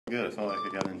Good. I felt like I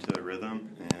got into a rhythm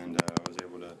and I was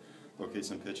able to locate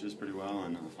some pitches pretty well,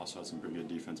 and also had some pretty good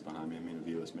defense behind me. I mean,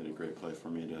 Avila's made a great play for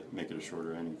me to make it a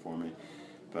shorter inning for me.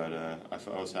 But I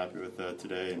was happy with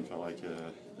today and felt like it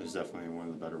was definitely one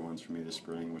of the better ones for me this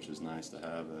spring, which is nice to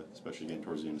have, especially getting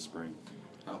towards the end of spring.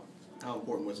 How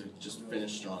important was it just to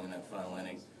finish strong in that final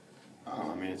inning?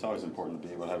 I mean, it's always important to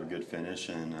be able to have a good finish,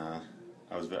 and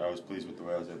I was pleased with the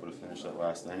way I was able to finish that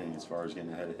last inning as far as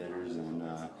getting ahead of hitters and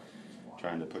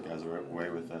trying to put guys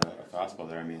away with a fastball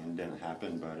there. I mean, it didn't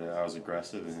happen, but I was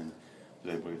aggressive and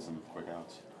was able to get some quick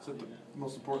outs. Is that the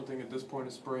most important thing at this point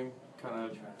of spring, kind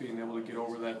of being able to get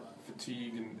over that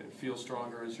fatigue and feel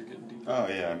stronger as you're getting deeper? Oh,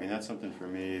 yeah. I mean, that's something for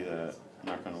me that,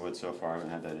 knock on wood, so far I haven't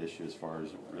had that issue as far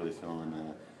as really feeling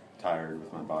tired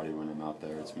with my body when I'm out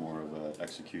there. It's more of an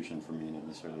execution for me, not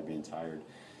necessarily being tired.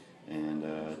 And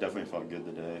definitely felt good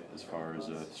today as far as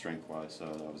strength-wise, so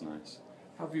that was nice.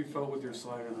 How have you felt with your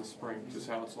slider this spring? Just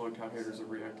how it's looked, how hitters have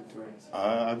reacted to it?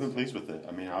 I've been pleased with it.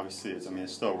 I mean, obviously,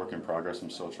 it's still a work in progress. I'm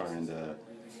still trying to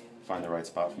find the right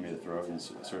spot for me to throw it in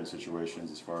certain situations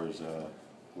as far as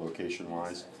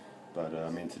location-wise. But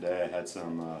I mean, today I had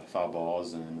some foul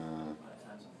balls and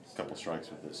a couple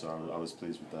strikes with it, so I was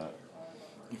pleased with that.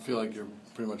 You feel like you're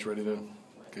pretty much ready to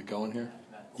get going here?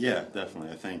 Yeah,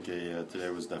 definitely. I think today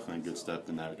was definitely a good step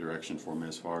in that direction for me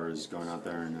as far as going out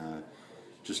there and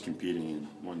just competing and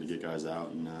wanting to get guys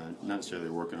out and not necessarily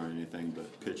working on anything,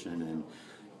 but pitching and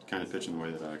kind of pitching the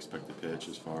way that I expect to pitch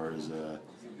as far as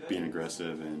being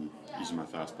aggressive and using my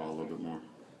fastball a little bit more.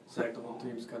 Zach, the whole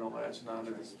team's kind of latching on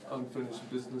to this unfinished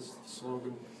business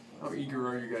slogan. How eager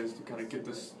are you guys to kind of get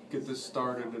this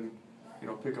started and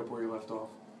pick up where you left off?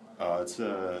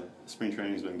 Spring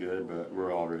training's been good, but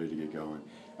we're all ready to get going.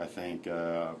 I think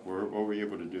what we were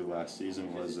able to do last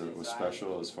season was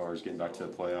special as far as getting back to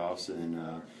the playoffs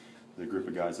and the group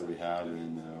of guys that we have,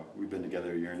 and we've been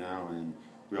together a year now, and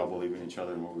we all believe in each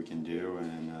other and what we can do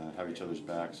and have each other's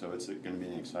back. So it's going to be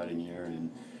an exciting year,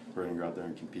 and we're going to go out there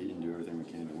and compete and do everything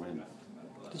we can to win.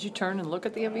 Did you turn and look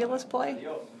at the Avila's play?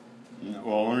 Well, the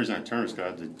only reason I turned was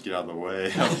because I had to get out of the way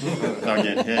without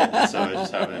getting hit, so it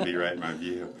just happened to be right in my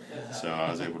view. So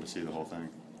I was able to see the whole thing.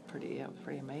 Pretty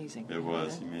amazing. It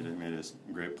was. He made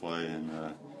a great play,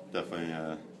 and definitely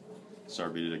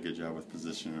Sarby did a good job with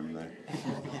positioning him there.